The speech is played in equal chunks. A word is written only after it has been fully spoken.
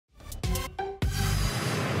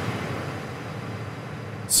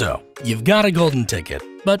So, you've got a golden ticket,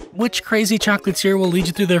 but which crazy chocolatier will lead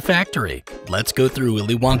you through their factory? Let's go through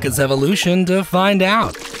Willy Wonka's evolution to find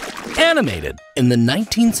out. Animated. In the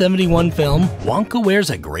 1971 film, Wonka wears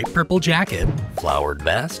a grape purple jacket, flowered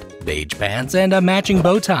vest, beige pants, and a matching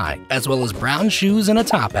bow tie, as well as brown shoes and a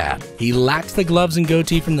top hat. He lacks the gloves and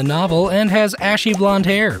goatee from the novel and has ashy blonde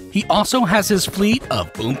hair. He also has his fleet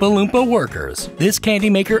of Oompa Loompa workers. This candy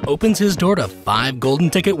maker opens his door to 5 golden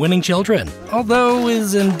ticket winning children, although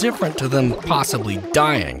is indifferent to them possibly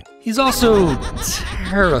dying. He's also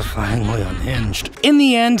terrifyingly unhinged. In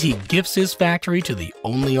the end, he gifts his factory to the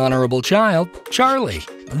only honorable child, Charlie.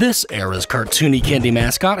 This era's cartoony candy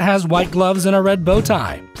mascot has white gloves and a red bow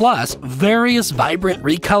tie. Plus, various vibrant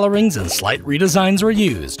recolorings and slight redesigns were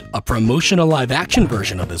used. A promotional live-action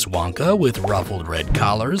version of this Wonka with ruffled red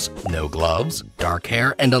collars, no gloves, dark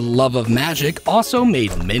hair, and a love of magic also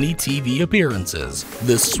made many TV appearances.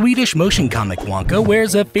 The Swedish motion comic Wonka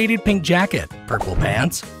wears a faded pink jacket, purple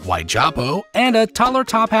pants, white chapeau, and a taller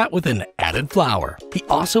top hat with an added flower. He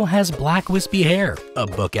also has black wispy hair, a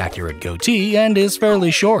book-accurate goatee, and is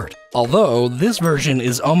fairly short, although this version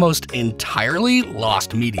is almost entirely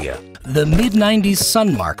lost media. The mid-90s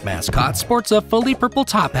Sunmark mascot sports a fully purple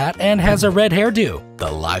top hat and has a red hairdo.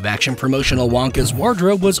 The live-action promotional Wonka's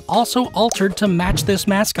wardrobe was also altered to match this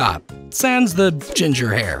mascot, sans the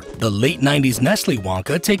ginger hair. The late 90s Nestle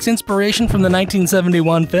Wonka takes inspiration from the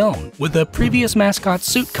 1971 film, with the previous mascot's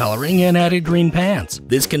suit coloring and added green pants.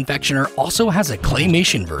 This confectioner also has a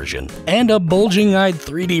claymation version and a bulging-eyed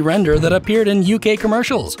 3D render that appeared in UK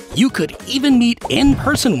commercials. You could even meet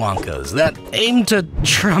in-person Wonkas that aim to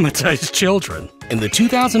traumatize children. In the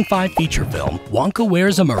 2005 feature film, Wonka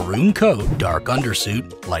wears a maroon coat, dark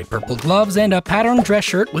undersuit, light purple gloves, and a patterned dress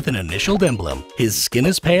shirt with an initialed emblem. His skin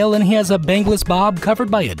is pale and he has a bangless bob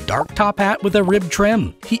covered by a dark top hat with a ribbed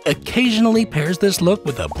trim. He occasionally pairs this look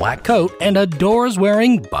with a black coat and adores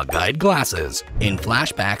wearing bug-eyed glasses. In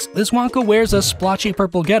flashbacks, this Wonka wears a splotchy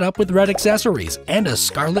purple getup with red accessories and a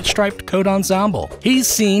scarlet striped coat ensemble. He's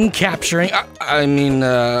seen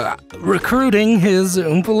recruiting his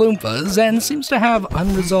Oompa Loompas and seems to have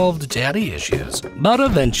unresolved daddy issues. But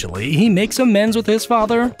eventually, he makes amends with his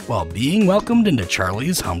father while being welcomed into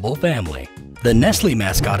Charlie's humble family. The Nestle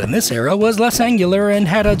mascot in this era was less angular and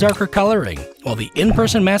had a darker coloring, while the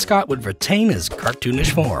in-person mascot would retain his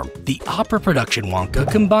cartoonish form. The opera production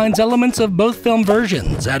Wonka combines elements of both film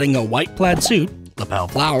versions, adding a white plaid suit, lapel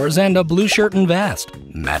flowers, and a blue shirt and vest.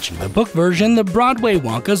 Matching the book version, the Broadway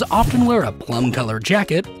Wonkas often wear a plum-colored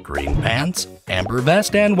jacket, green pants, amber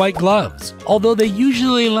vest, and white gloves, although they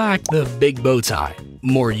usually lack the big bow tie.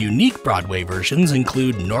 More unique Broadway versions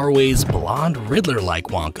include Norway's blonde Riddler-like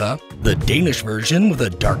Wonka, the Danish version with a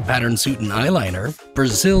dark patterned suit and eyeliner,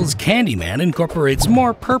 Brazil's Candyman incorporates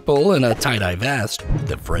more purple and a tie-dye vest,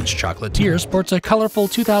 the French chocolatier sports a colorful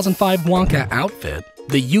 2005 Wonka outfit,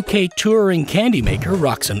 the UK touring candy maker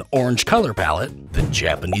rocks an orange color palette, the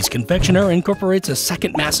Japanese confectioner incorporates a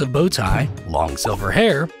second massive bow tie, long silver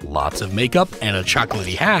hair, lots of makeup, and a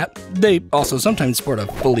chocolatey hat. They also sometimes sport a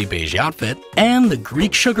fully beige outfit, and the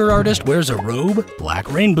Greek sugar artist wears a robe,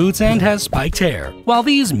 black rain boots, and has spiked hair. While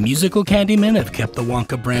these musical candymen have kept the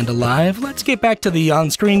Wonka brand alive, let's get back to the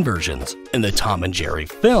on-screen versions. In the Tom and Jerry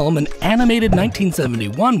film, an animated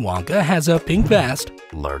 1971 Wonka has a pink vest,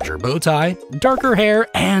 larger bow tie, darker hair,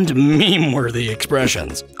 and meme-worthy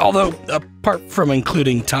expressions. Although, apart from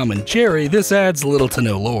including Tom and Jerry, this adds little to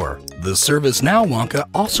no lore. The Service Now Wonka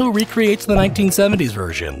also recreates the 1970s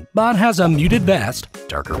version, but has a muted vest,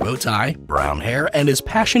 darker bow tie, brown hair, and is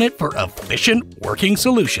passionate for efficient working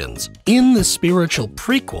solutions. In the spiritual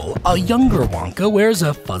prequel, a younger Wonka wears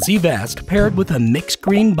a fuzzy vest paired with a mixed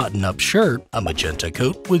green button-up shirt, a magenta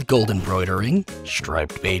coat with gold embroidering,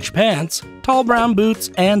 striped beige pants, tall brown boots,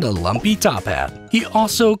 and a lumpy top hat. He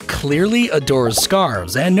also clearly adores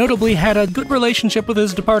scarves and notably had a good relationship with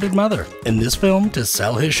his departed mother. In this film, to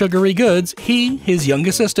sell his sugary goods, he, his young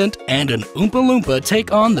assistant, and an Oompa Loompa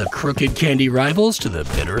take on the crooked candy rivals to the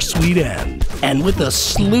bittersweet end. And with a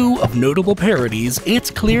slew of notable parodies, it's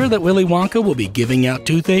clear that Willy Wonka will be giving out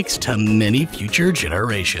toothaches to many future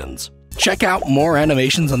generations. Check out more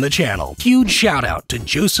animations on the channel. Huge shout out to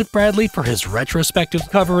Joseph Bradley for his retrospective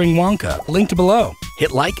covering Wonka, linked below.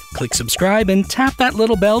 Hit like, click subscribe, and tap that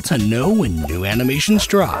little bell to know when new animations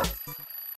drop.